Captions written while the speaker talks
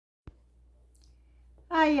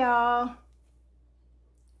Hi y'all.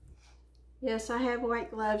 Yes, I have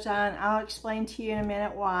white gloves on. I'll explain to you in a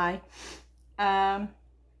minute why. I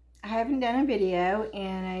haven't done a video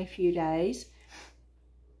in a few days.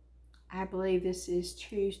 I believe this is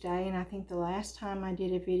Tuesday, and I think the last time I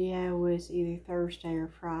did a video was either Thursday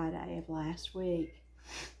or Friday of last week.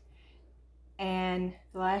 And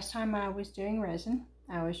the last time I was doing resin,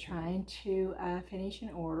 I was trying to finish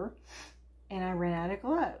an order, and I ran out of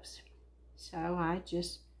gloves. So I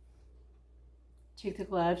just took the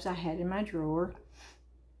gloves I had in my drawer.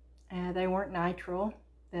 They weren't nitrile.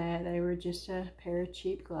 They were just a pair of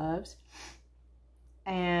cheap gloves.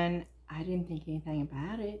 And I didn't think anything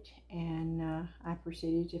about it. And I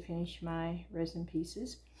proceeded to finish my resin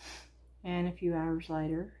pieces. And a few hours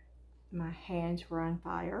later, my hands were on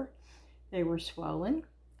fire. They were swollen.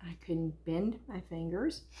 I couldn't bend my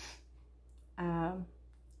fingers. I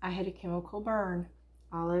had a chemical burn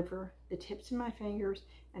all over the tips of my fingers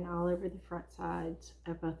and all over the front sides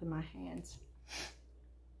of both of my hands.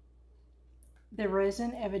 The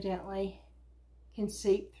resin evidently can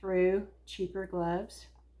seep through cheaper gloves.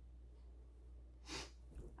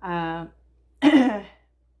 I'm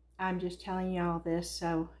just telling you all this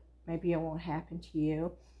so maybe it won't happen to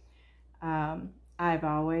you. I've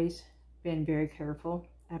always been very careful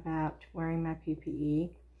about wearing my PPE,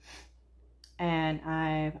 and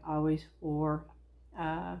I've always wore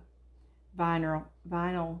vinyl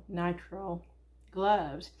nitrile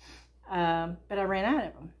gloves, but I ran out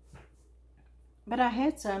of them. But I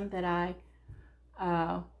had some that I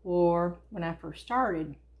wore when I first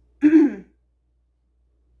started.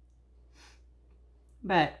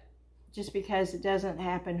 But just because it doesn't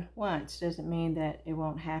happen once doesn't mean that it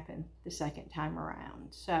won't happen the second time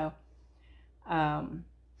around. So I'm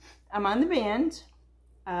on the mend.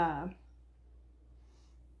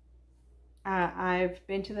 I've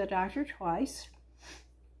been to the doctor twice.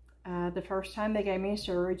 The first time they gave me a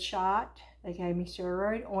steroid shot. They gave me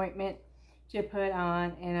steroid ointment to put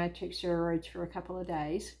on, and I took steroids for a couple of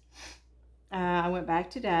days. I went back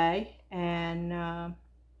today, and I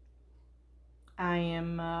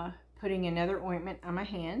am putting another ointment on my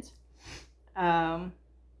hands, and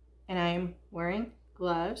I am wearing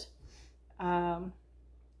gloves. They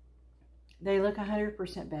look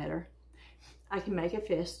 100% better. I can make a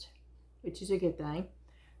fist, which is a good thing.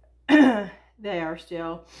 They are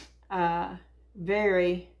still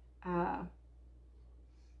very, I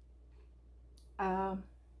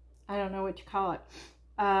don't know what you call it.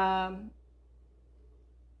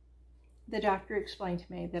 The doctor explained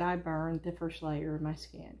to me that I burned the first layer of my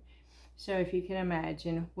skin. So if you can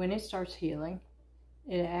imagine, when it starts healing,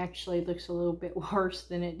 it actually looks a little bit worse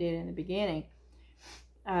than it did in the beginning.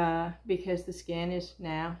 Because the skin is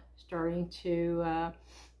now starting to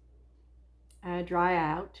dry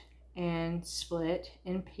out and split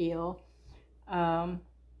and peel.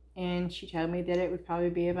 And she told me that it would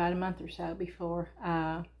probably be about a month or so before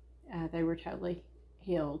they were totally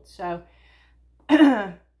healed. So,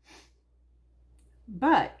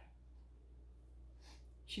 but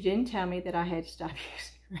she didn't tell me that I had to stop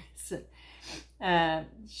using resin.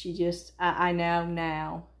 She just, I know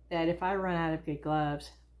now that if I run out of good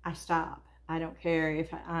gloves, I stop. I don't care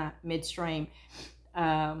if midstream,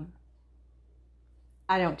 I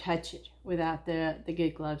don't touch it without the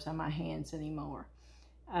good gloves on my hands anymore.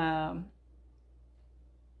 I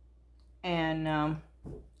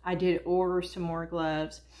did order some more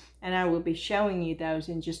gloves, and I will be showing you those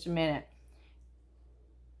in just a minute.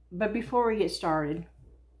 But before we get started,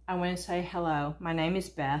 I want to say hello. My name is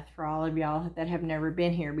Beth. For all of y'all that have never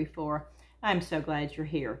been here before, I'm so glad you're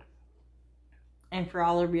here. And for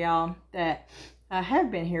all of y'all that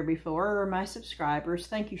have been here before, or my subscribers,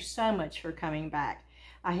 thank you so much for coming back.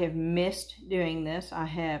 I have missed doing this. I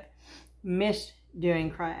have missed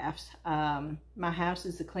doing crafts. My house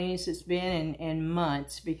is the cleanest it's been in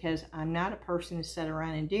months, because I'm not a person to sit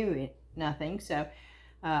around and do nothing. So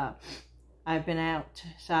I've been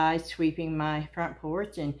outside sweeping my front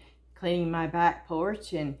porch and cleaning my back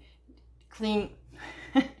porch and cleaning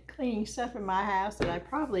stuff in my house that I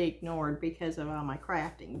probably ignored because of all my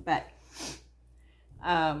crafting. But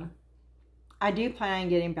I do plan on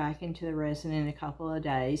getting back into the resin in a couple of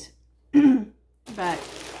days. But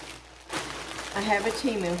I have a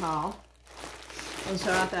Temu haul, and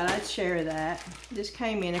so I thought I'd share that. This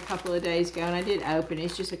came in a couple of days ago, and I did open it.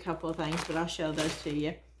 It's just a couple of things, but I'll show those to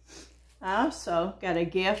you. I also got a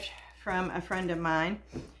gift from a friend of mine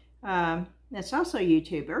that's also a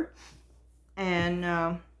YouTuber, and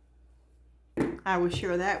I will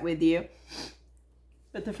share that with you.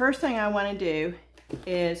 But the first thing I want to do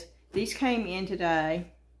is, these came in today,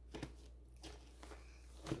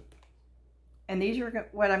 And these are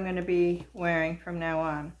what I'm going to be wearing from now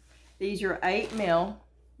on. These are 8 mil.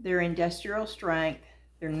 They're industrial strength.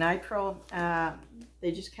 They're nitrile.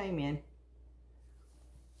 They just came in.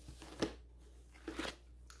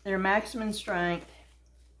 They're maximum strength.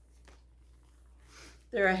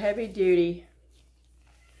 They're a heavy duty.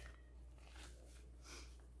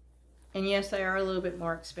 And yes, they are a little bit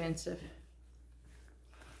more expensive.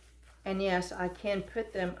 And yes, I can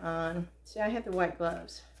put them on. See, I have the white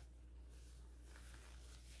gloves.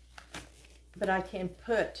 But I can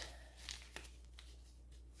put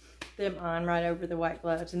them on right over the white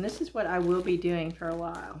gloves. And this is what I will be doing for a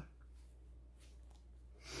while.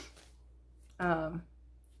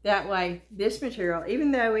 That way, this material,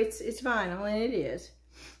 even though it's vinyl, and it is,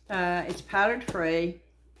 it's powdered free.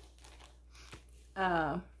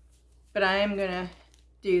 But I am going to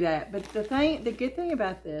do that. But the good thing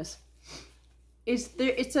about this is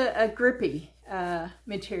it's a grippy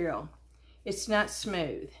material. It's not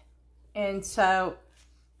smooth. And so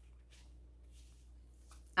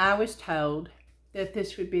I was told that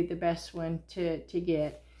this would be the best one to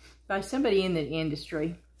get by somebody in the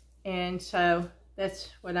industry. And so that's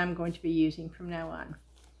what I'm going to be using from now on.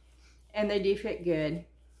 And they do fit good.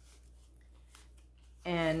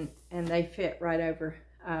 And they fit right over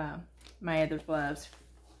my other gloves.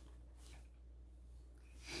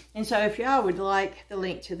 And so if y'all would like the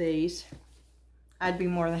link to these, I'd be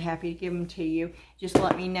more than happy to give them to you. Just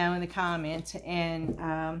let me know in the comments, and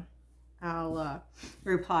I'll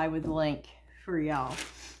reply with the link for y'all.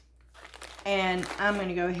 And I'm going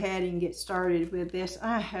to go ahead and get started with this.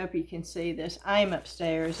 I hope you can see this. I am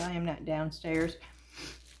upstairs. I am not downstairs.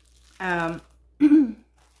 All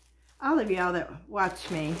of y'all that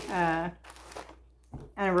watch me on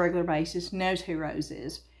a regular basis knows who Rose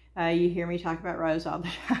is. You hear me talk about Rose all the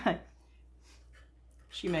time.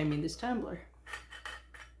 She made me this tumbler,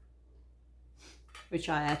 which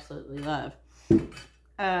I absolutely love.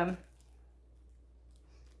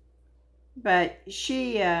 But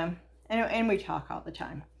she, and we talk all the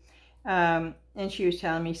time. And she was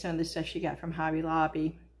telling me some of the stuff she got from Hobby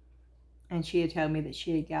Lobby. And she had told me that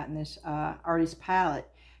she had gotten this artist palette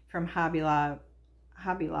from Hobby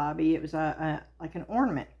Lobby. It was like an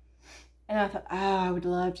ornament. And I thought, oh, I would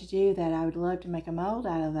love to do that. I would love to make a mold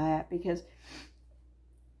out of that, because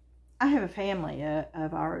I have a family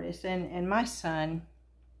of artists, and my son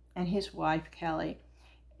and his wife, Kelly,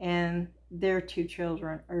 and their 2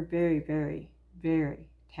 children are very, very, very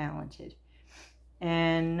talented.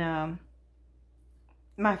 And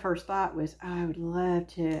my first thought was, oh, I would love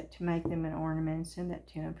to make them an ornament and send that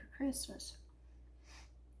to them for Christmas.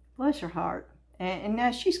 Bless her heart. And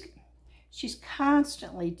now she's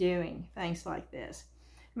constantly doing things like this.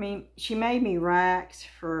 I mean, she made me racks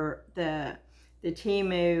for the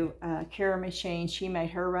Temu Kara machine. She made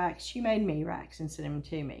her racks. She made me racks and sent them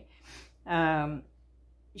to me.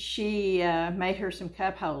 She made her some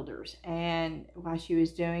cup holders, and while she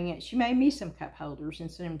was doing it, she made me some cup holders and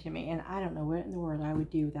sent them to me. And I don't know what in the world I would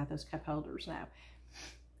do without those cup holders now.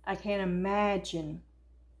 I can't imagine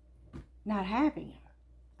not having them.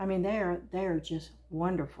 I mean, they're just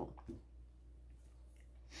wonderful.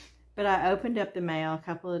 But I opened up the mail a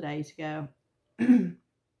couple of days ago, and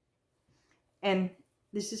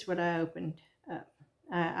this is what I opened up.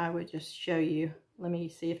 I would just show you. Let me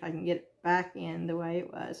see if I can get it back in the way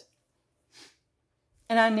it was.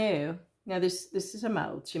 And I knew, now this is a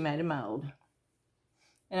mold. She made a mold.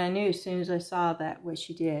 And I knew as soon as I saw that what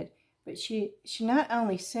she did. But she not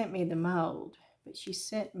only sent me the mold, but she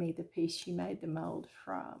sent me the piece she made the mold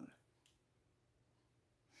from.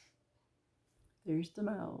 There's the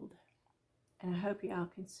mold. And I hope y'all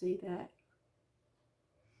can see that.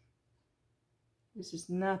 This is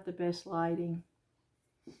not the best lighting.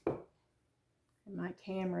 And my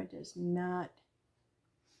camera does not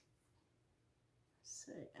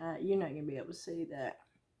see. You're not going to be able to see that.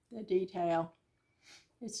 The detail.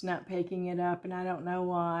 It's not picking it up, and I don't know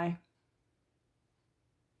why.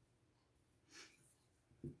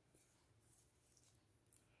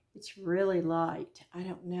 It's really light. I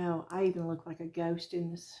don't know. I even look like a ghost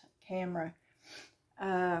in this camera.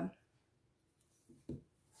 Hold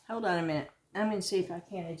on a minute. I'm going to see if I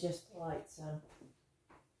can adjust the light some.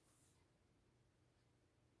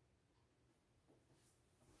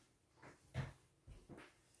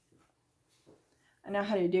 I know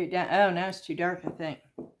how to do it down. Oh, now it's too dark, I think.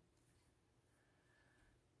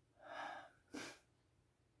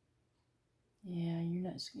 Yeah, you're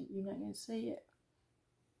not going to see it.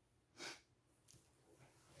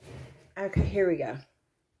 Okay, here we go.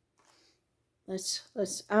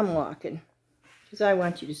 I'm walking, because I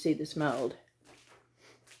want you to see this mold.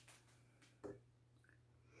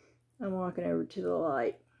 I'm walking over to the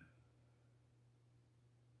light.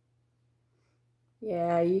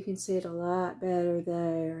 Yeah, you can see it a lot better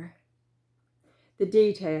there. The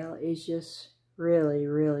detail is just really,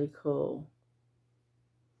 really cool.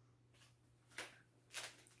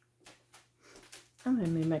 I'm going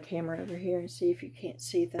to move my camera over here and see if you can't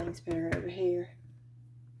see things better over here.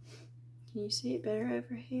 Can you see it better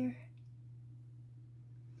over here?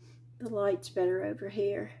 The light's better over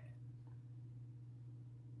here.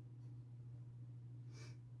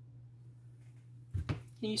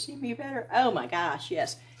 Can you see me better? Oh my gosh,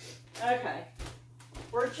 yes. Okay,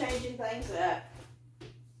 we're changing things up.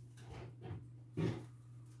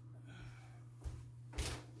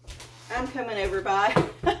 I'm coming over by,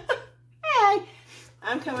 hey,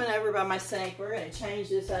 I'm coming over by my sink. We're going to change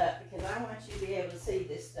this up because I want you to be able to see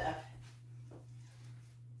this stuff.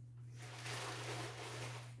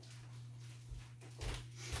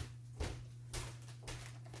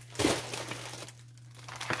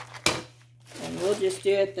 And we'll just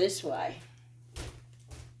do it this way.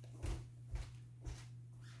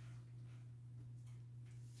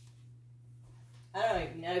 I don't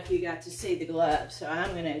even know if you got to see the gloves, so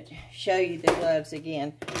I'm going to show you the gloves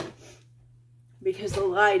again because the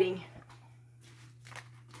lighting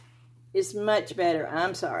is much better.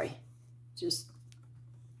 I'm sorry. Just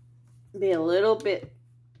be a little bit,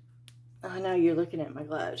 I know you're looking at my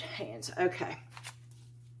gloved hands. Okay.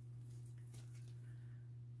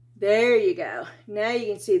 There you go. Now you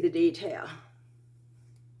can see the detail.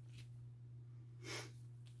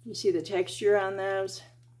 You see the texture on those?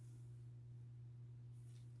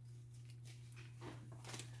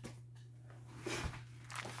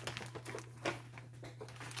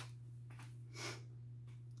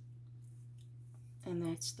 And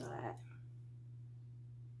that's that.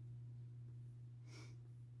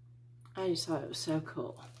 I just thought it was so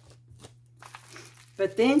cool.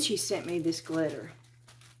 But then she sent me this glitter.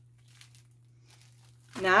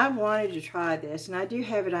 Now I've wanted to try this, and I do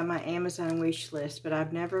have it on my Amazon wish list, but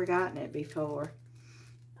I've never gotten it before.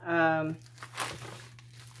 And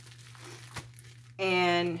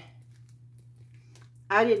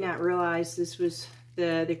I did not realize this was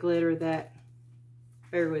the glitter that,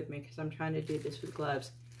 bear with me because I'm trying to do this with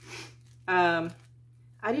gloves. I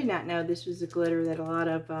did not know this was the glitter that a lot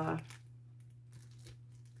of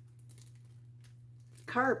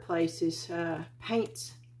car places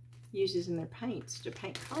uses in their paints to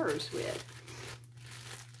paint cars with.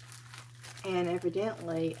 And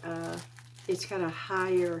evidently it's got a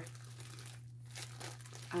higher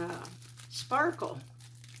sparkle.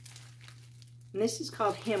 And this is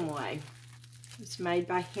called Hemway. It's made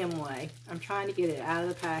by Hemway. I'm trying to get it out of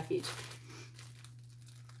the package.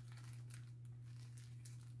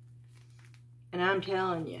 And I'm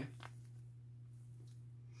telling you,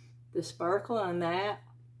 the sparkle on that,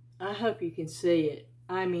 I hope you can see it.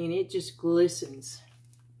 I mean, it just glistens.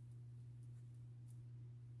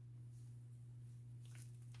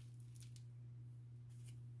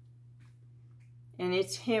 And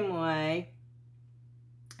it's Hemway.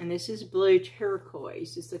 And this is blue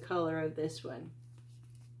turquoise. It's the color of this one.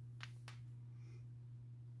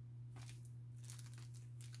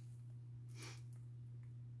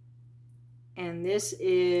 And this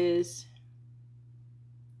is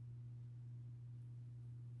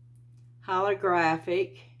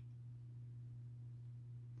holographic.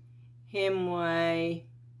 Hemway.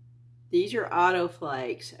 These are auto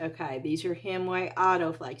flakes. Okay, these are Hemway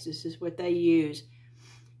auto flakes. This is what they use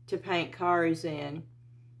to paint cars in.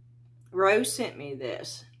 Rose sent me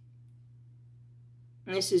this.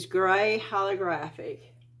 And this is gray holographic.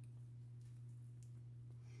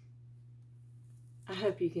 I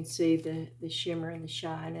hope you can see the shimmer and the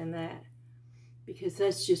shine in that, because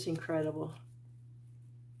that's just incredible.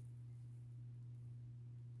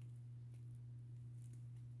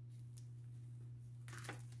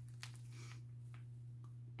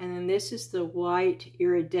 And then this is the white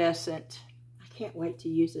iridescent. I can't wait to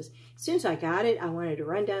use this. As soon as I got it, I wanted to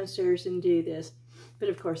run downstairs and do this. But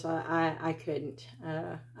of course, I couldn't.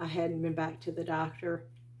 I hadn't been back to the doctor.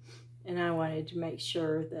 And I wanted to make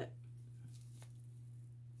sure that...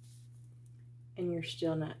 And you're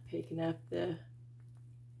still not picking up the...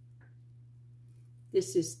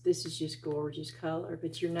 This is just gorgeous color.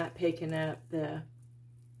 But you're not picking up the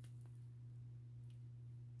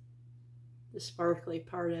sparkly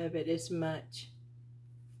part of it as much.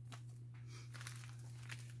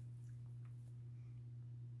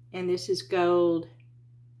 And this is gold,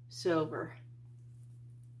 silver.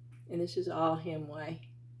 And this is all Hemway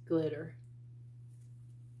glitter.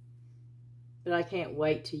 But I can't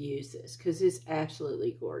wait to use this because it's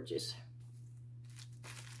absolutely gorgeous.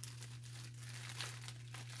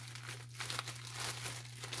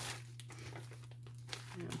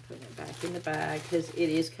 back in the bag because it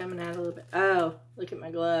is coming out a little bit. Oh, look at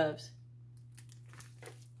my gloves.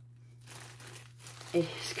 It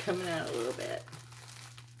is coming out a little bit.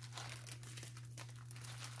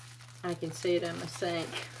 I can see it on my sink.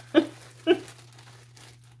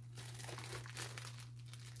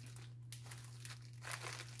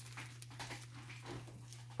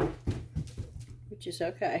 Which is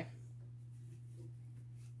okay.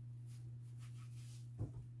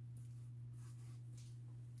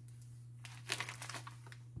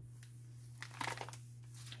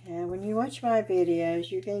 And when you watch my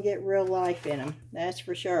videos, you're going to get real life in them. That's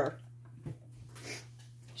for sure.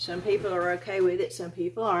 Some people are okay with it, some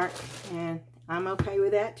people aren't. And I'm okay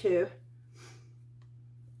with that too.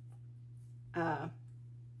 And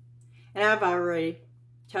I've already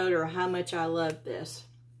told her how much I love this.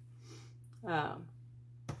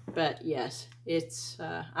 But yes, it's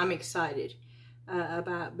I'm excited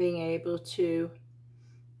about being able to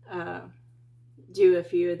do a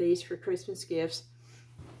few of these for Christmas gifts.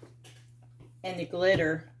 And the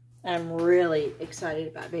glitter, I'm really excited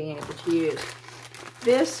about being able to use.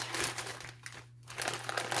 This,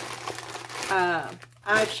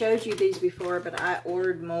 I've showed you these before, but I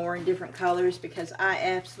ordered more in different colors because I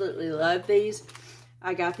absolutely love these.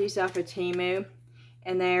 I got these off of Temu.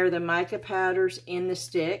 And they're the mica powders in the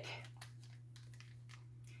stick.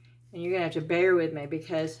 And you're going to have to bear with me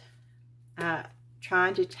because I'm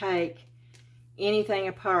trying to take anything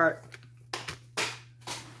apart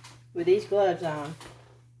with these gloves on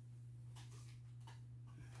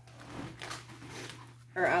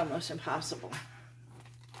are almost impossible.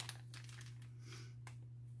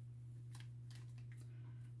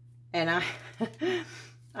 And I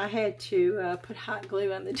had to put hot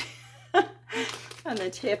glue on the on the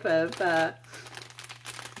tip of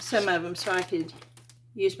some of them so I could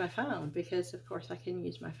use my phone, because of course I couldn't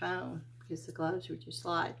use my phone because the gloves would just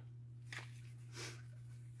slide.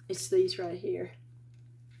 It's these right here.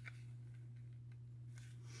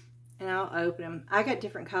 And I'll open them. I got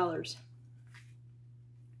different colors.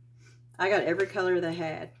 I got every color they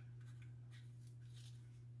had.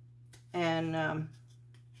 And I've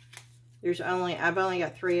only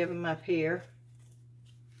got 3 of them up here.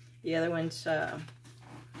 The other ones, of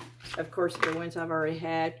course, the ones I've already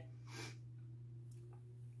had.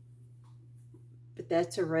 But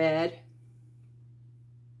that's a red.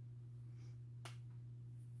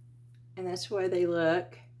 And that's the way they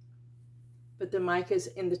look. But the mica's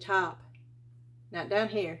in the top. Not down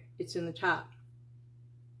here, it's in the top.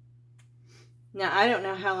 Now, I don't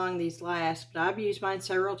know how long these last, but I've used mine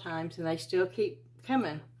several times and they still keep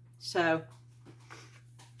coming. So,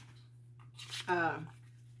 let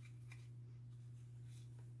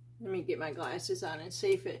me get my glasses on and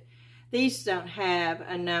see if it... These don't have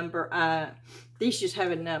a number. These just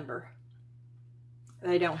have a number.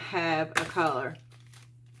 They don't have a color.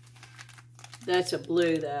 That's a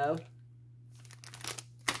blue, though.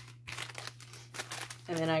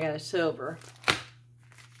 And then I got a silver.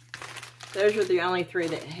 Those are the only 3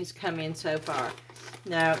 that has come in so far.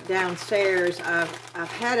 Now, downstairs,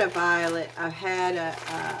 I've had a violet, I've had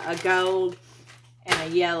a gold, and a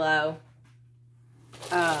yellow.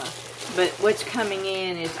 But what's coming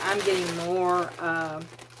in is I'm getting more,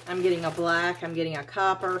 I'm getting a black, I'm getting a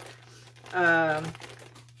copper, a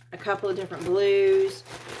couple of different blues,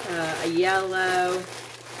 a yellow,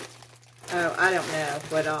 I don't know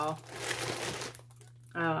what all.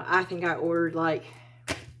 I think I ordered like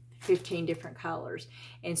 15 different colors,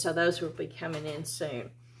 and so those will be coming in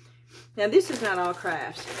soon. Now, this is not all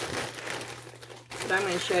crafts, but I'm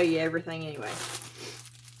going to show you everything anyway.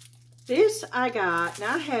 This I got,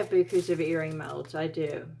 now I have bukus of earring molds, I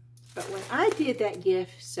do. But when I did that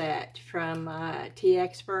gift set from Tea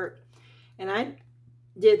Expert, and I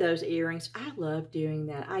did those earrings, I love doing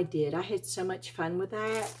that. I did. I had so much fun with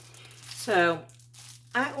that. So,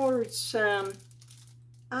 I ordered some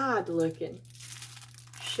odd looking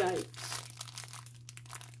shapes.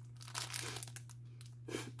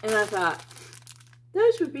 And I thought,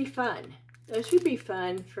 those would be fun. Those would be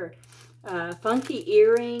fun for funky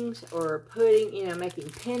earrings, or putting, you know, making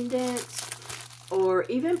pendants, or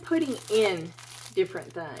even putting in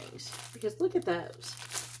different things. Because look at those.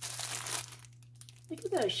 Look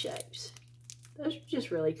at those shapes. Those are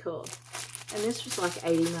just really cool. And this was like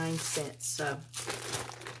 89 cents. So,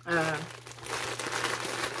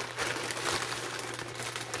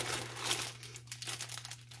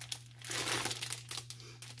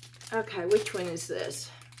 okay, which one is this?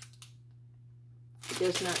 It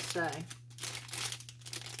does not say.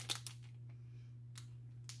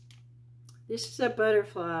 This is a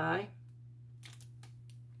butterfly.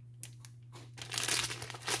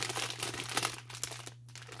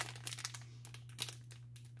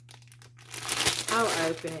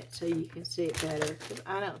 I'll open it so you can see it better, because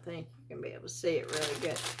I don't think you're going to be able to see it really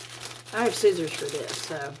good. I have scissors for this,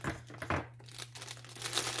 so.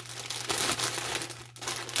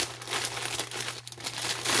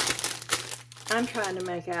 I'm trying to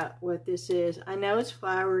make out what this is. I know it's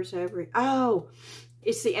flowers over. Oh,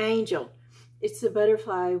 it's the angel. It's the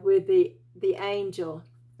butterfly with the angel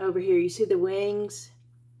over here. You see the wings?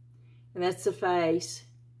 And that's the face.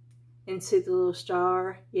 And see the little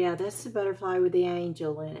star? Yeah, that's the butterfly with the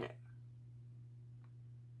angel in it.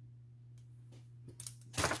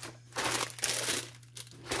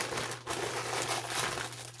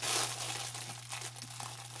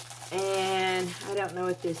 And I don't know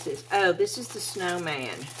what this is. Oh, this is the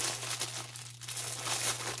snowman.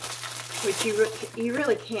 Which you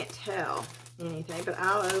really can't tell anything, but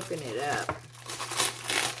I'll open it up.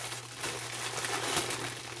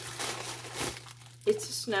 It's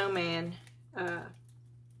a snowman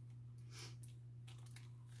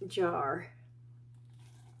jar.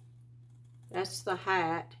 That's the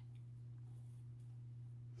hat.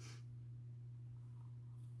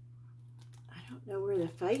 I don't know where the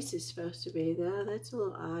face is supposed to be, though. That's a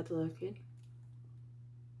little odd looking.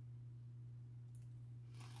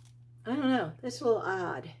 I don't know. That's a little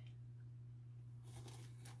odd.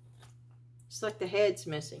 It's like the head's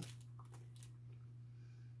missing.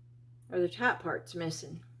 Or the top part's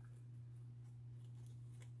missing.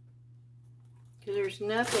 Because there's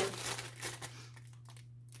nothing.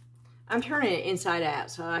 I'm turning it inside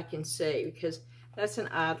out so I can see, because that's an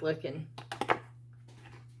odd looking.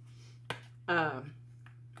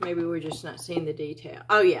 Maybe we're just not seeing the detail.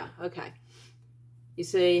 Oh yeah, okay. You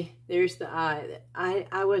see, there's the eye.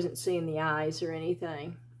 I wasn't seeing the eyes or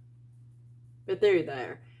anything. But they're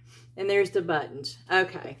there. And there's the buttons.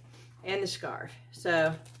 Okay. And the scarf.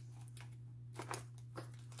 So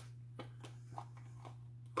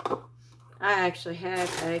I actually have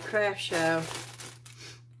a craft show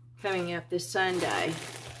coming up this Sunday.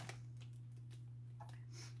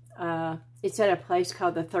 It's at a place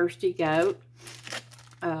called the Thirsty Goat.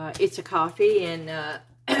 It's a coffee and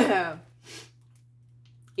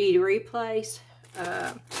eatery place.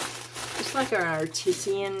 It's like an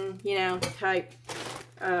artisan, you know, type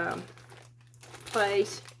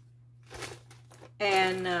place.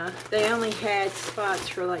 And they only had spots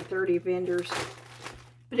for like 30 vendors.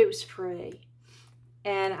 But it was free.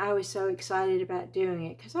 And I was so excited about doing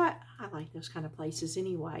it, because I like those kind of places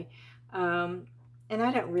anyway. And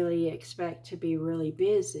I don't really expect to be really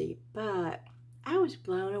busy, but I was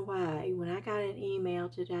blown away when I got an email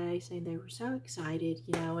today saying they were so excited,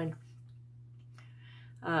 you know, and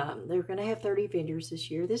they're going to have 30 vendors this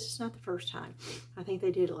year. This is not the first time. I think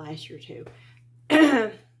they did it last year too.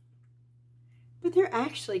 But they're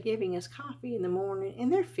actually giving us coffee in the morning, and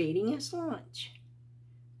they're feeding us lunch.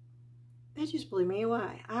 That just blew me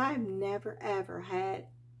away. I've never, ever had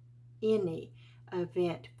any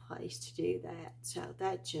event place to do that. So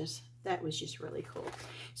that was just really cool.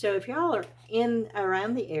 So if y'all are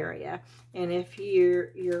around the area, and if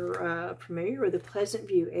you're familiar with the Pleasant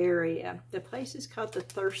View area, the place is called the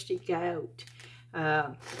Thirsty Goat.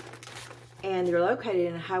 And they're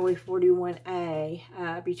located in Highway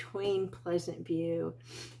 41A between Pleasant View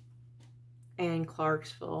and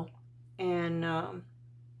Clarksville. And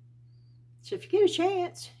so if you get a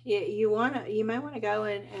chance, you might want to go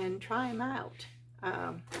and try them out.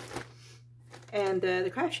 And the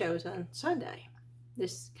craft show is on Sunday,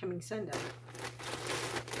 this coming Sunday.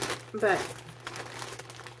 But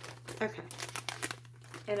okay,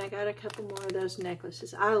 and I got a couple more of those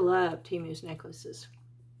necklaces. I love Temu's necklaces.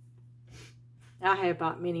 I have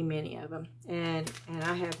bought many, many of them, and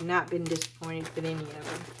I have not been disappointed with any of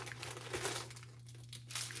them.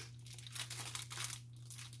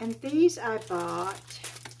 And these I bought.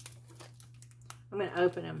 I'm going to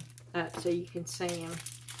open them up so you can see them.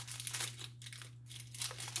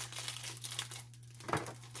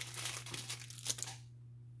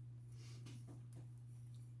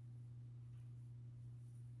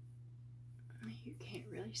 You can't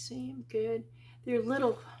really see them good. They're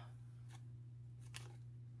little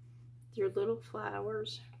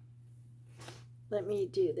flowers. Let me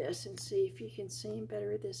do this and see if you can see them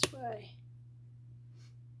better this way.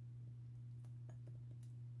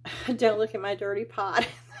 Don't look at my dirty pot.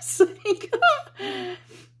 I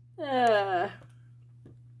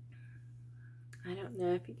don't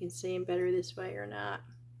know if you can see them better this way or not.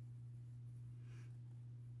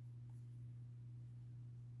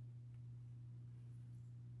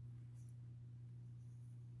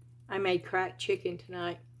 I made cracked chicken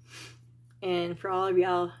tonight. And for all of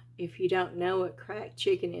y'all, if you don't know what cracked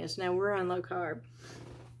chicken is, now we're on low carb.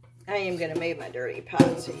 I am going to move my dirty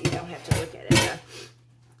pot so you don't have to look at it.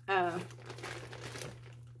 I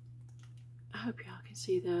hope y'all can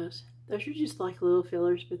see those. Those are just like little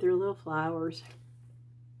fillers, but they're little flowers.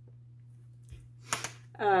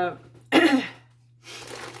 I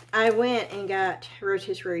went and got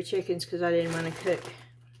rotisserie chickens because I didn't want to cook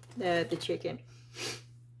the chicken.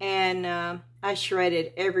 And I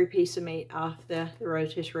shredded every piece of meat off the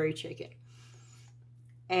rotisserie chicken.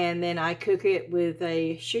 And then I cook it with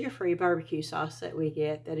a sugar-free barbecue sauce that we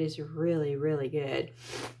get that is really, really good.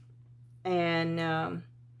 And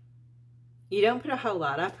you don't put a whole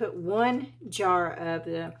lot. I put 1 jar of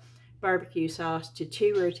the barbecue sauce to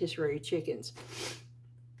 2 rotisserie chickens.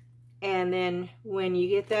 And then when you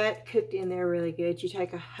get that cooked in there really good, you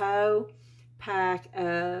take a whole pack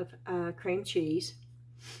of cream cheese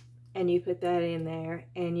and you put that in there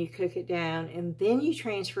and you cook it down, and then you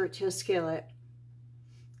transfer it to a skillet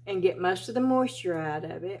and get most of the moisture out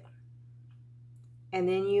of it, and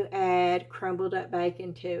then you add crumbled up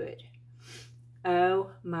bacon to it. Oh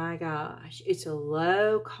my gosh, it's a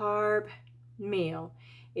low carb meal.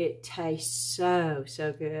 It tastes so,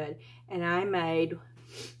 so good. And I made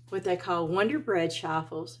what they call Wonder Bread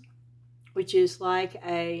Shuffles, which is like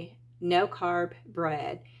a no carb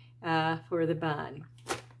bread for the bun.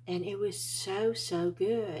 And it was so, so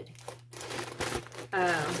good.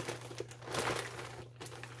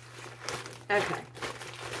 Okay.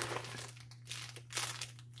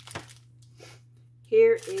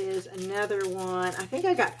 Here is another one. I think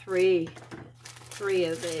I got three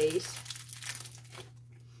of these.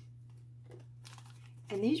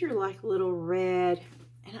 And these are like little red,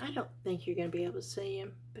 and I don't think you're going to be able to see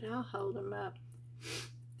them, but I'll hold them up.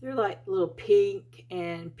 They're like little pink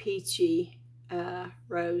and peachy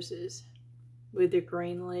roses with their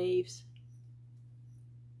green leaves.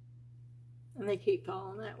 And they keep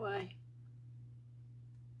falling that way.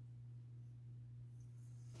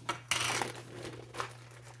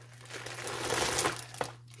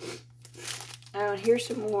 Oh, and here's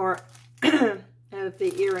some more of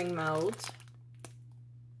the earring molds.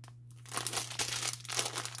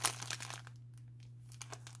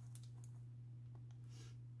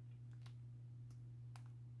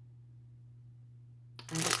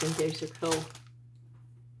 I think those are cool.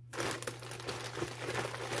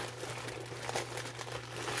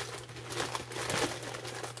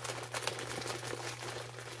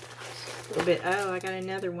 A little bit. Oh, I got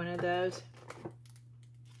another one of those.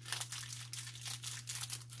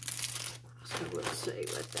 So we'll see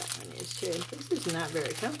what that one is too. This is not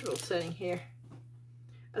very comfortable sitting here.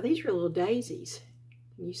 Oh, these are little daisies.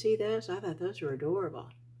 Can you see those? I thought those were adorable.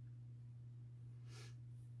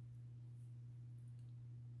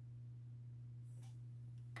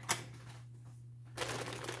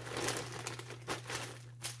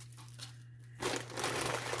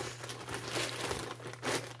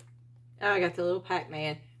 Oh, I got the little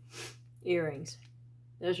Pac-Man earrings.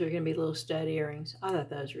 Those are going to be little stud earrings. I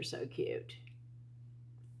thought those were so cute.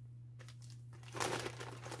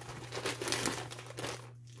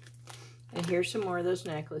 And here's some more of those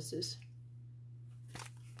necklaces.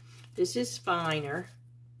 This is finer.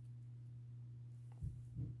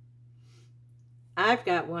 I've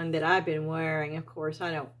got one that I've been wearing. Of course,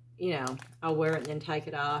 I don't, I'll wear it and then take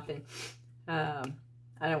it off. And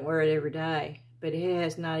I don't wear it every day. But it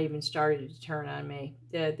has not even started to turn on me.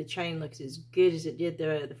 The chain looks as good as it did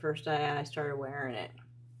the first day I started wearing it.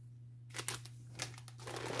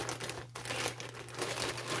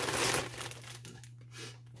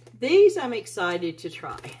 These I'm excited to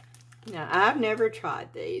try. Now, I've never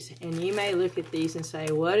tried these, and you may look at these and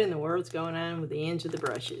say, what in the world's going on with the ends of the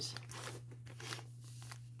brushes?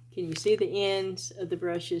 Can you see the ends of the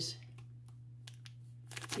brushes?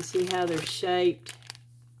 You see how they're shaped?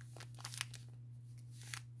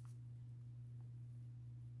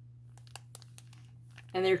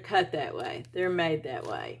 And they're cut that way. They're made that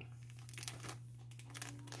way.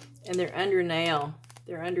 And they're under nail.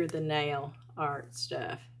 They're under the nail art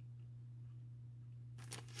stuff.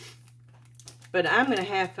 But I'm going to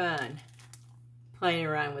have fun playing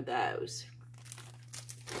around with those.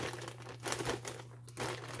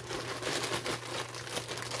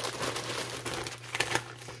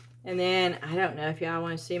 And then, I don't know if y'all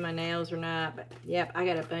want to see my nails or not, but yep, I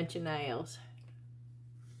got a bunch of nails.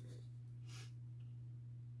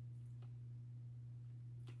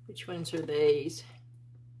 Which ones are these?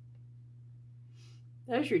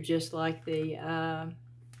 Those are just like the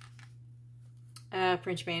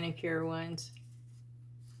French manicure ones.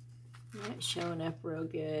 Not showing up real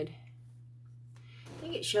good. I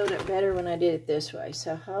think it showed up better when I did it this way,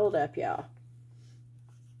 so hold up, y'all.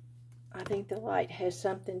 I think the light has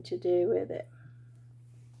something to do with it.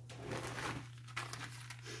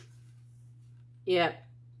 Yep.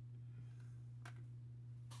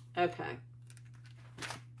 Okay.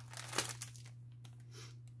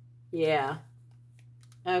 Yeah.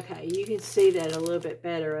 Okay, you can see that a little bit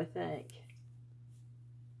better, I think.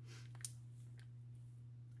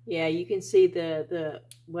 Yeah, you can see the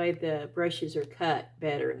way the brushes are cut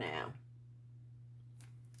better now.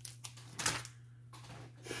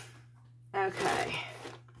 Okay.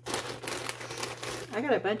 I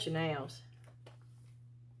got a bunch of nails.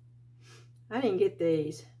 I didn't get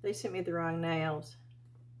these. They sent me the wrong nails.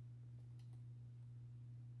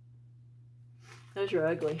 Those are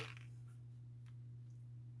ugly.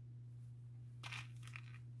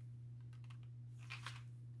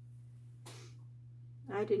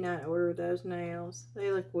 I did not order those nails.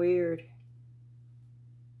 They look weird.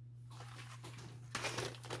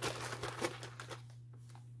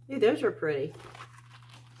 Ooh, those are pretty.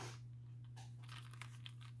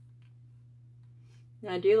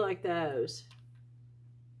 I do like those.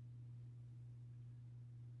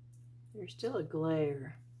 There's still a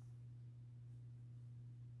glare.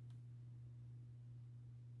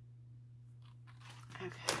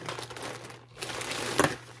 Okay.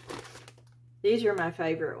 These are my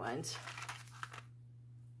favorite ones.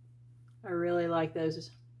 I really like those.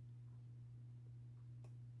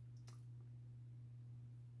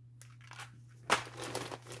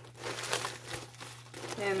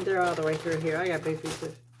 And they're all the way through here. I got big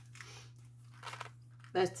pieces.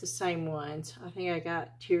 That's the same ones. I think I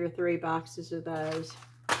got 2 or 3 boxes of those.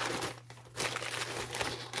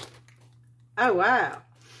 Oh, wow.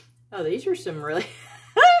 Oh, these are some really...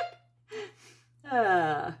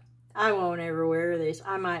 I won't ever wear this.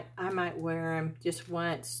 I might wear them just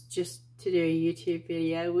once, just to do a YouTube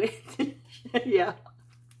video with. Yeah.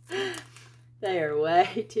 They are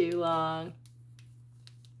way too long.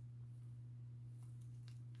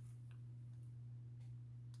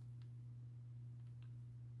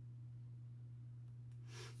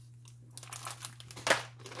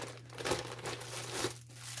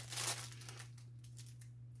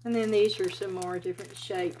 And then these are some more different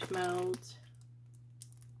shaped molds.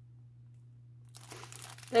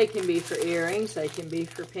 They can be for earrings, they can be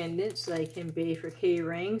for pendants, they can be for key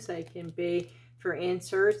rings, they can be for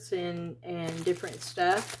inserts and different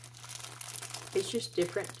stuff. It's just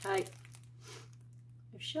different type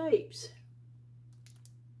of shapes.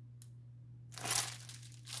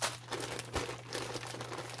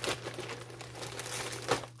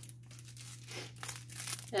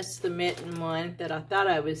 That's the mitten one that I thought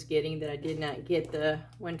I was getting that I did not get the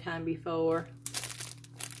one time before.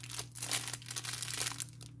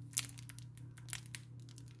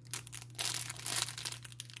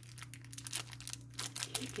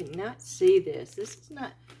 You cannot see this. This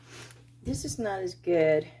is not as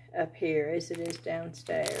good up here as it is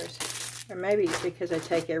downstairs. Or maybe it's because I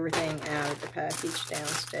take everything out of the package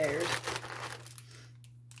downstairs.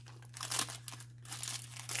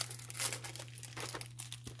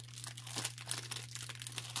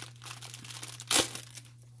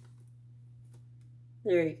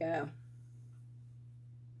 There you go.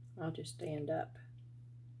 I'll just stand up.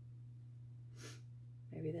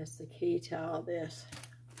 Maybe that's the key to all this.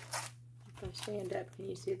 If I stand up, can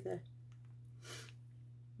you see the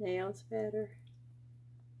nails better?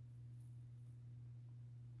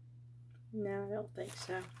 No, I don't think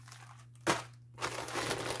so.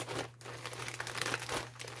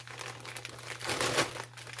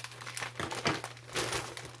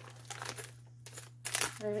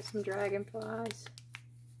 I got some dragonflies.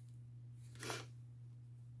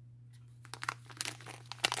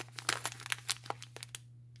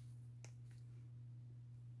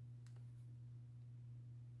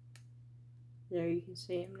 There, you can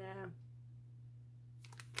see them now.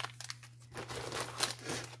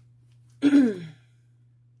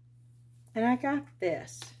 And I got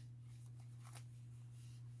this.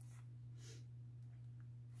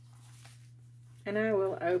 And I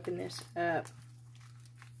will open this up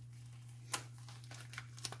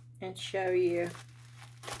and show you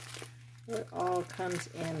what all comes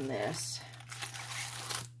in this.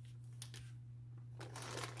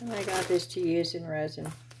 And I got this to use in resin.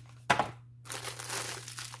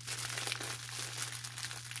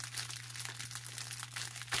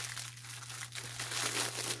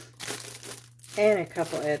 And a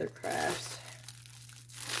couple other crafts.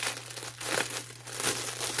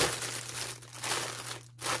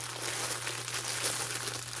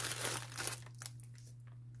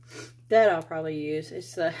 That I'll probably use.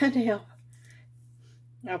 It's the nail.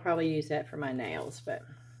 I'll probably use that for my nails, but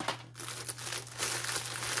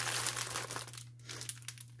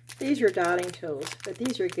these are dotting tools, but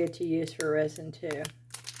these are good to use for resin too.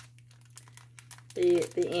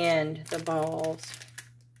 the end, the balls.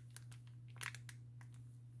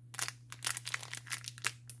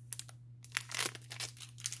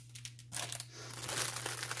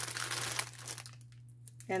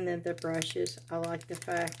 And then the brushes, I like the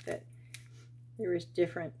fact that there is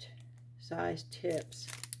different size tips.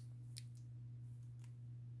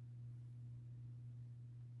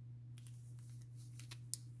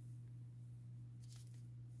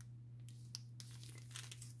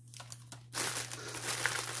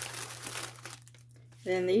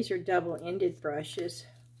 Then these are double-ended brushes.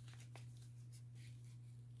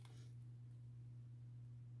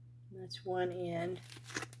 That's one end.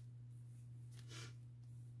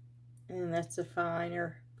 And that's the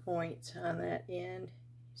finer points on that end.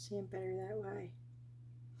 See them better that way?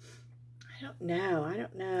 I don't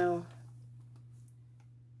know.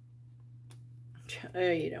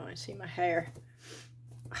 Oh, you don't want to see my hair.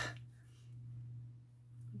 I'm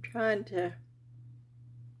trying to,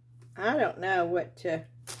 I don't know what to,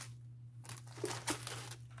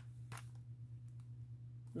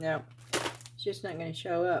 no, it's just not going to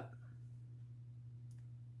show up.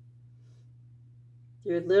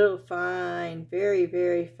 They're little fine, very,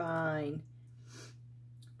 very fine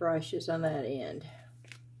brushes on that end.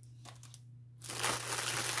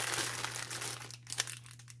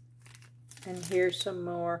 And here's some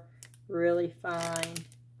more really fine.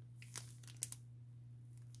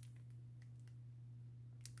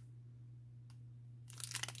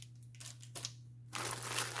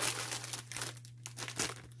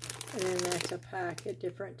 And then that's a pack of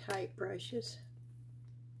different type brushes.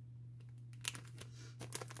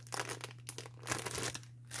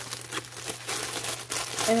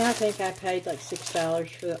 And I think I paid like $6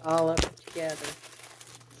 for all of them together,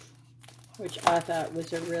 which I thought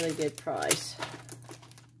was a really good price.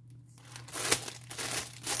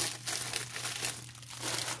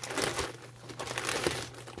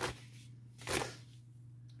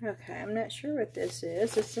 Okay, I'm not sure what this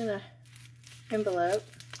is. It's in an envelope.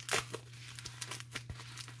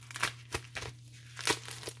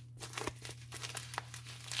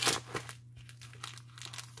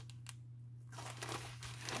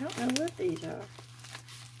 I don't know what these are.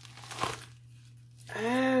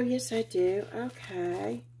 Oh, yes I do.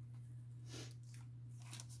 Okay.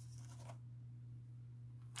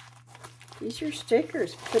 These are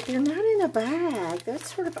stickers, but they're not in a bag.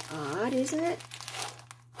 That's sort of odd, isn't it?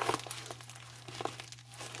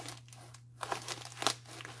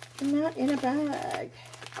 They're not in a bag.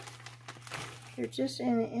 They're just in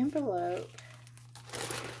an envelope.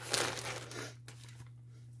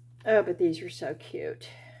 Oh, but these are so cute.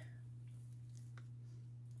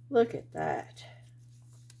 Look at that.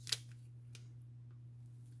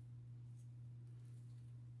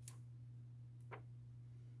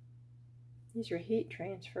 These are heat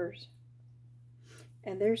transfers.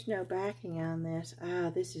 And there's no backing on this. Ah,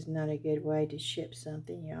 this is not a good way to ship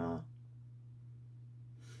something, y'all.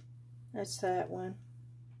 That's that one.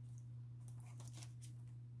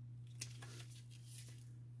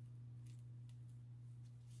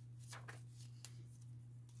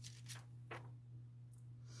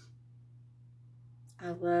 I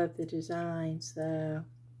love the designs though.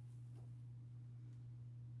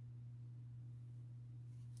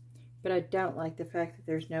 But I don't like the fact that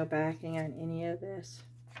there's no backing on any of this.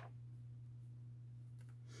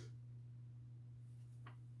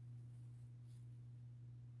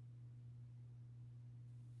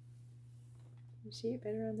 You see it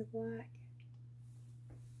better on the black?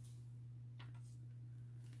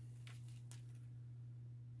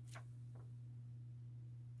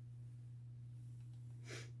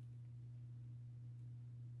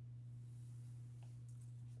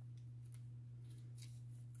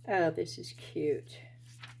 Oh, this is cute.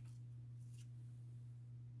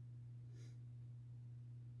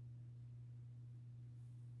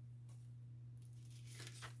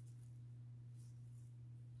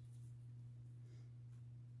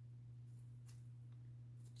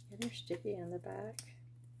 Yeah, they're sticky on the back.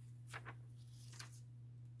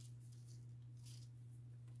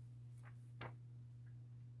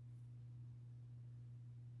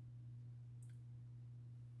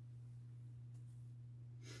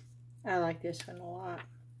 I like this one a lot.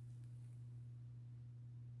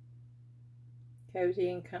 Cozy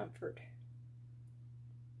and comfort.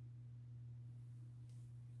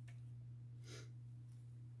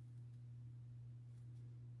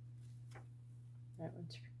 That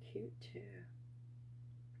one's cute too.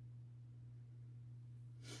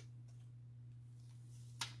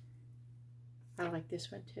 I like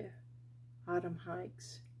this one too. Autumn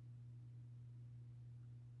Hikes.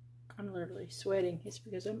 I'm literally sweating. It's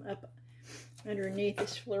because I'm up underneath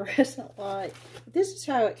this fluorescent light. But this is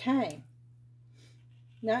how it came.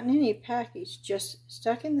 Not in any package, just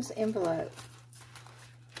stuck in this envelope.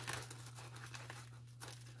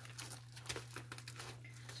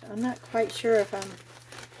 So I'm not quite sure if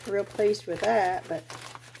I'm real pleased with that, but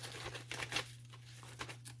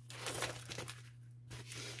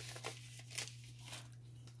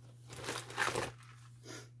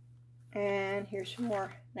and here's some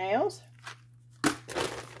more nails.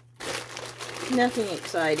 Nothing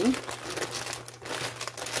exciting.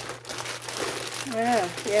 Oh,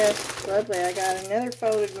 yes, lovely. I got another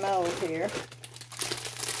folded mold here.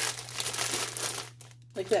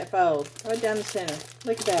 Look at that fold, right down the center.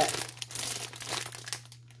 Look at that.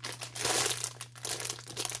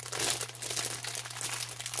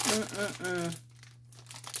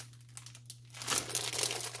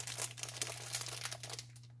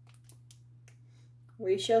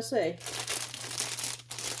 We shall see.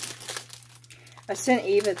 I sent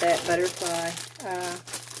Eva that butterfly,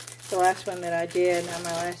 the last one that I did on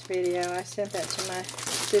my last video. I sent that to my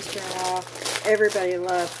sister-in-law. Everybody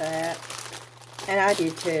loved that, and I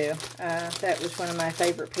did too. That was one of my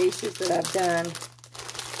favorite pieces that I've done.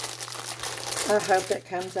 I hope that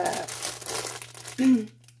comes out.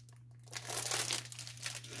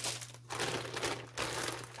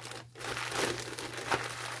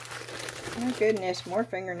 Oh goodness, more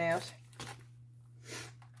fingernails.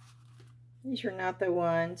 These are not the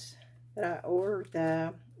ones that I ordered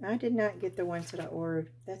though. I did not get the ones that I ordered.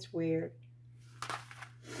 That's weird.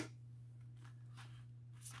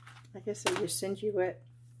 I guess they just send you it.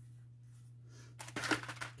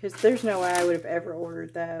 Because there's no way I would have ever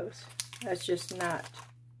ordered those. That's just not.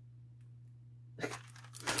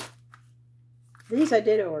 These I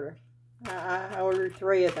did order. I ordered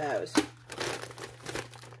 3 of those.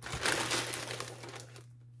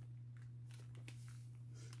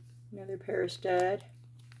 Another pair of stud.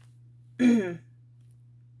 Why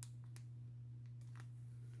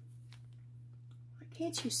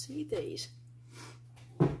can't you see these?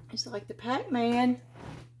 It's like the Pac-Man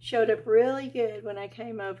showed up really good when I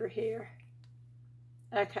came over here.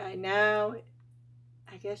 Okay, now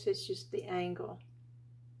I guess it's just the angle.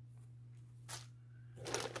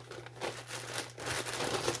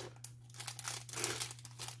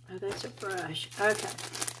 Oh, that's a brush. Okay,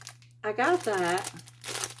 I got that.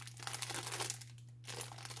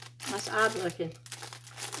 That's odd looking.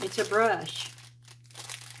 It's a brush.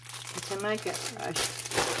 It's a makeup brush.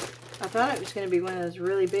 I thought it was going to be one of those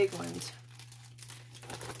really big ones.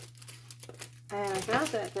 And I got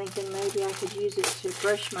that thinking maybe I could use it to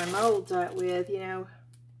brush my molds out with, you know.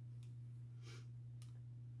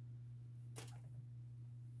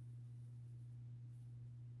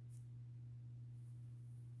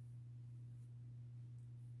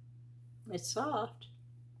 It's soft.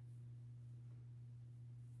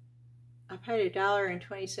 I paid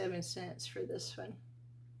 $1.27 for this one.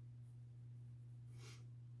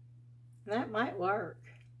 That might work.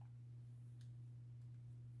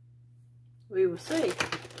 We will see.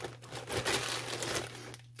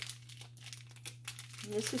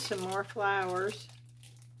 And this is some more flowers.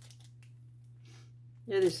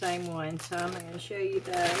 They're the same one, so I'm not going to show you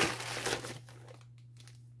those.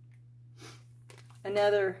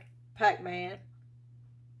 Another Pac-Man.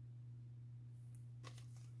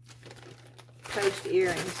 Post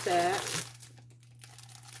earring set.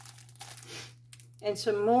 And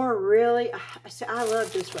some more really, I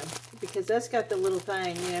love this one because that's got the little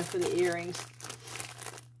thing, you know, for the earrings.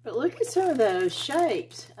 But look at some of those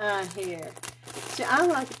shapes on here. See, I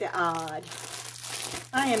like the odd.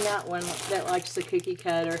 I am not one that likes the cookie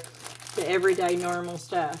cutter, the everyday normal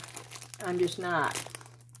stuff. I'm just not.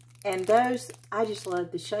 And those, I just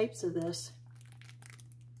love the shapes of this.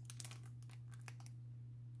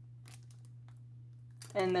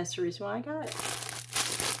 And that's the reason why I got it.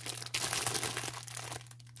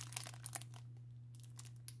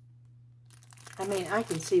 I mean, I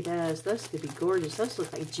can see those. Those could be gorgeous. Those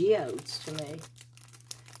look like geodes to me,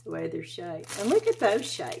 the way they're shaped. And look at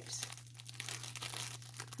those shapes.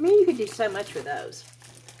 I mean, you could do so much with those.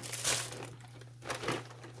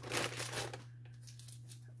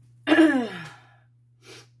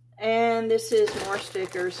 And this is more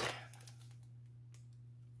stickers.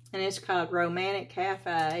 And it's called Romantic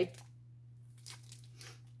Cafe.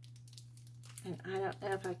 And I don't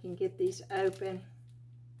know if I can get these open.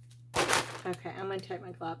 Okay, I'm going to take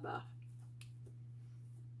my glove off.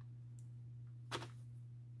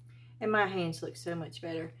 And my hands look so much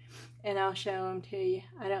better. And I'll show them to you.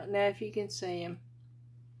 I don't know if you can see them.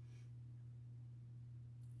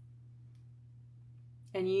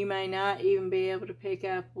 And you may not even be able to pick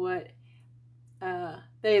up what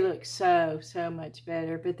they look so much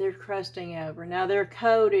better, but they're crusting over. Now they're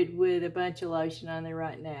coated with a bunch of lotion on there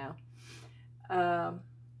right now.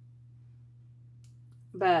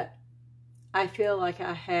 But I feel like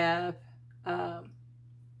I have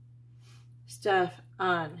stuff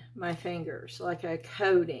on my fingers, like a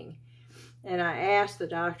coating. And I asked the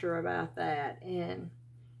doctor about that, and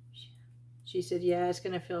she said, yeah, it's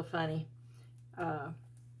going to feel funny for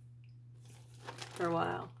a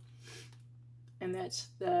while. And that's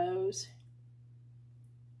those.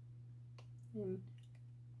 And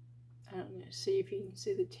I don't know, see if you can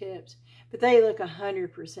see the tips. But they look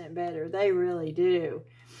 100% better. They really do.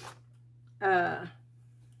 But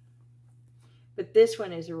this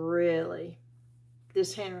one is really,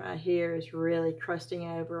 this hand right here is really crusting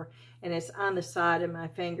over. And it's on the side of my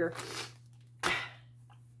finger.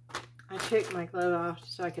 I took my glove off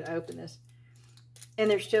so I could open this. And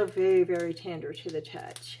they're still very, very tender to the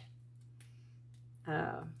touch.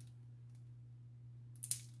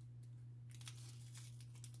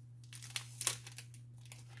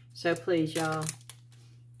 So please, y'all,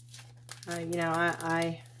 you know,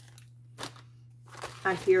 I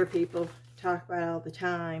hear people talk about all the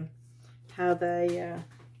time how they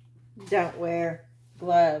don't wear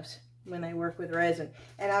gloves when they work with resin.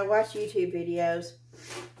 And I watch YouTube videos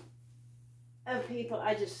of people.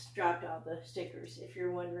 I just dropped all the stickers if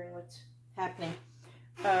you're wondering what's happening.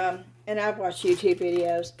 And I've watched YouTube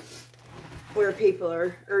videos where people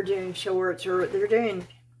are doing shorts, or they're doing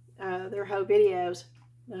their whole videos.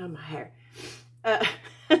 Oh, my hair.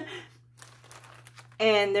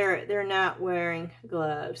 And they're not wearing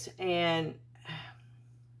gloves. And,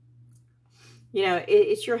 you know,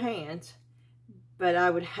 it's your hands. But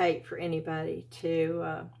I would hate for anybody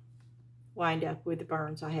to wind up with the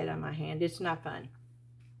burns I had on my hand. It's not fun.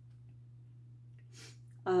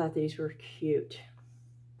 I thought these were cute.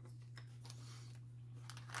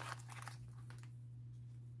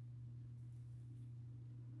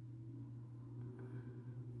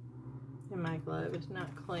 And my glove is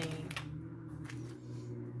not clean.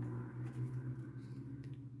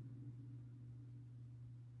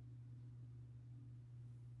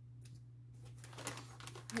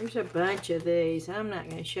 There's a bunch of these. I'm not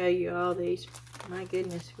going to show you all these. My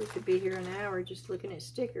goodness, we could be here an hour just looking at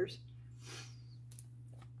stickers.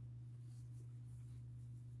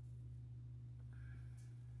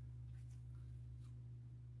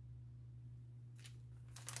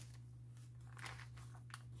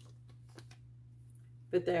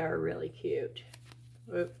 But they are really cute.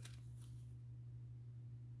 Whoop.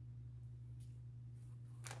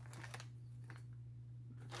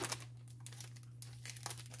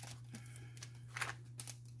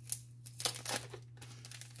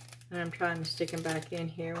 And I'm trying to stick them back in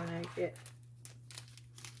here when I get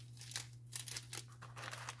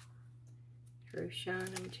through showing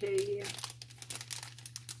them to you.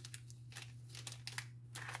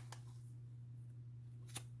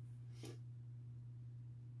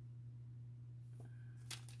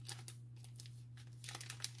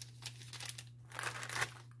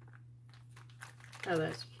 Oh,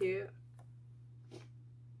 that's cute.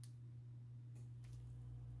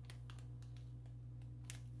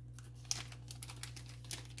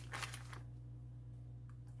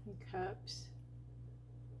 And cups.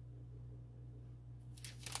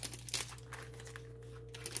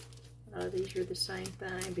 Oh, these are the same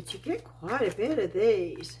thing, but you get quite a bit of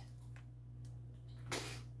these.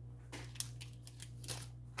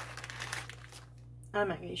 I'm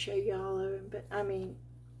not going to show you all of them, but I mean,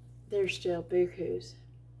 there's still bukus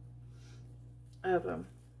of them.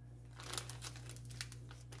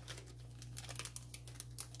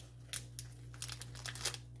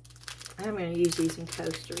 I'm going to use these in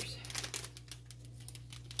coasters.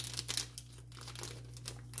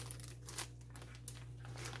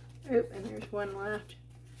 Oop, and there's one left.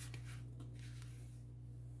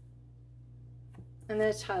 And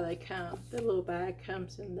that's how they come. The little bag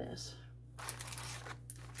comes in this.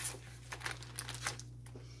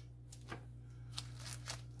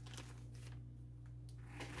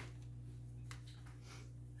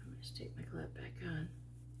 Take my glove back on.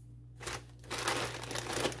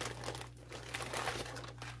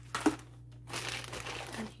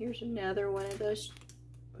 And here's another one of those.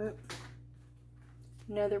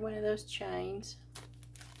 Another one of those chains.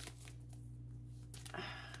 I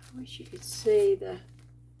wish you could see the.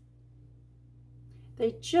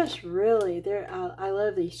 They just really. I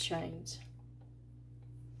love these chains.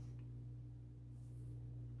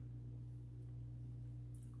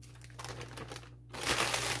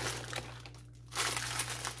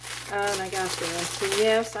 Oh my gosh, guys. So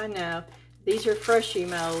yes, I know. These are freshie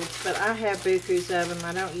molds, but I have bukus of them.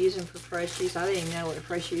 I don't use them for freshies. I didn't even know what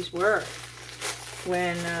freshies were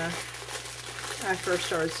when I first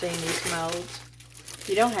started seeing these molds.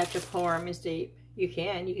 You don't have to pour them as deep. You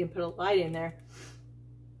can put a light in there.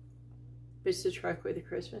 It's the truck with the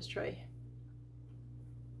Christmas tree.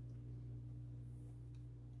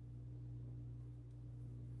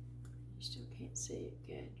 You still can't see it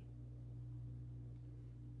good.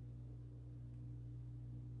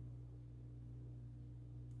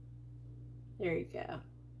 There you go.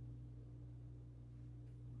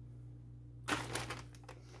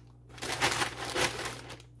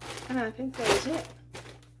 And I think that is it.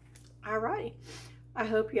 Alrighty. I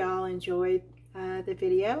hope y'all enjoyed the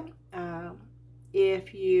video.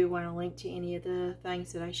 If you want a link to any of the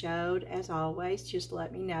things that I showed, as always, just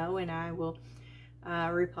let me know and I will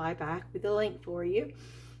reply back with the link for you.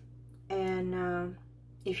 And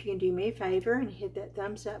if you can do me a favor and hit that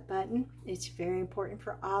thumbs up button, it's very important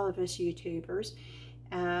for all of us YouTubers.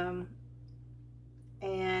 And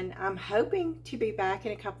I'm hoping to be back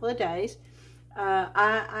in a couple of days.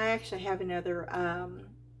 I actually have another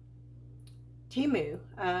Temu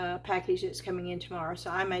package that's coming in tomorrow,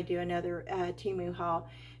 so I may do another Temu haul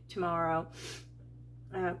tomorrow.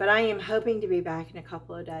 But I am hoping to be back in a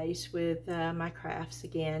couple of days with my crafts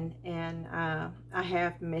again, and I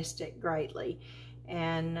have missed it greatly.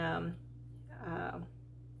 And I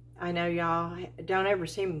know y'all don't ever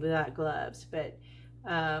see me without gloves, but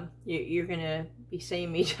you're gonna be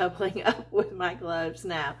seeing me doubling up with my gloves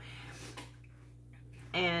now.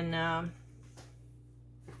 And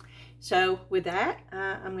so with that,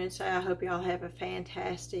 I'm going to say I hope y'all have a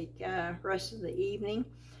fantastic rest of the evening.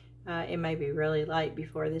 It may be really late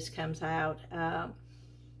before this comes out.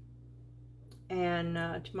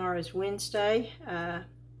 And tomorrow's Wednesday.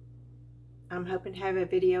 I'm hoping to have a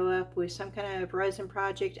video up with some kind of resin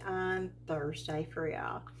project on Thursday for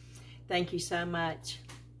y'all. Thank you so much.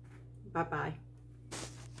 Bye-bye.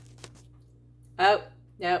 Oh,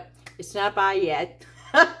 no, it's not bye yet.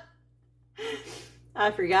 I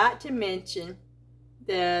forgot to mention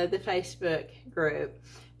the Facebook group.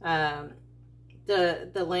 The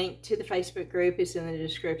link to the Facebook group is in the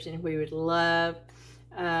description. We would love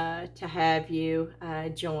to have you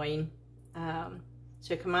join.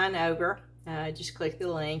 So come on over. Just click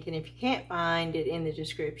the link, and if you can't find it in the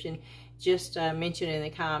description, just mention it in the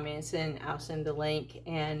comments and I'll send the link.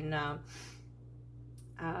 And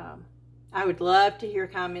I would love to hear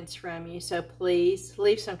comments from you, so please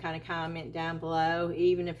leave some kind of comment down below,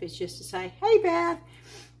 even if it's just to say, hey Beth.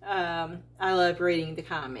 I love reading the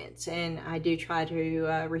comments, and I do try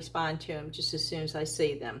to respond to them just as soon as I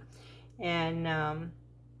see them. And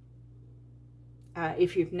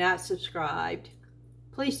if you've not subscribed,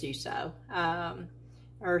 please do so.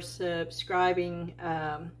 Our subscribing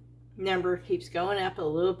number keeps going up a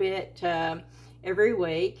little bit every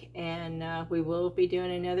week, and we will be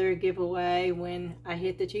doing another giveaway when I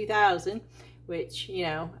hit the 2,000, which, you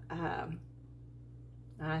know,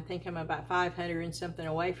 I think I'm about 500 and something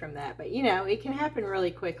away from that, but you know, it can happen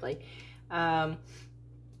really quickly, or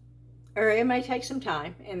it may take some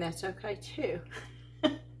time, and that's okay too.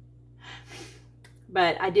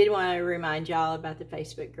 But I did want to remind y'all about the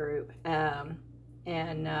Facebook group.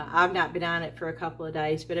 And I've not been on it for a couple of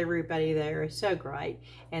days, but everybody there is so great,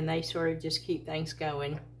 and they sort of just keep things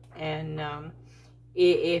going. And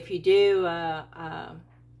if you do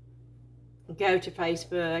go to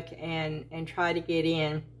Facebook and try to get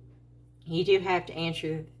in, you do have to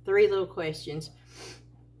answer 3 little questions.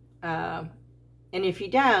 And if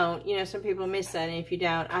you don't, you know, some people miss that, and if you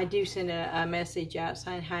don't, I do send a message out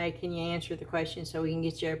saying, hey, can you answer the question so we can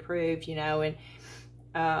get you approved, you know. And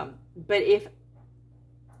but if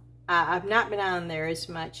I've not been on there as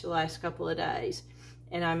much the last couple of days,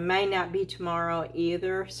 and I may not be tomorrow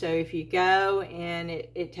either. So if you go and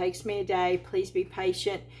it takes me a day, please be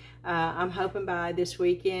patient. I'm hoping by this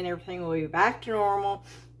weekend everything will be back to normal,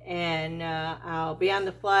 and I'll be on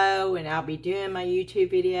the flow, and I'll be doing my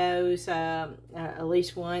YouTube videos at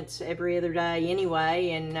least once every other day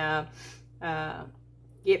anyway, and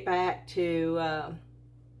get back to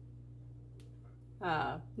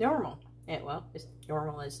normal. And, well, as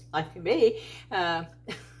normal as life can be.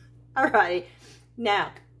 Alrighty,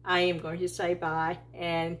 now I am going to say bye,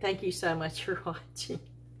 and thank you so much for watching.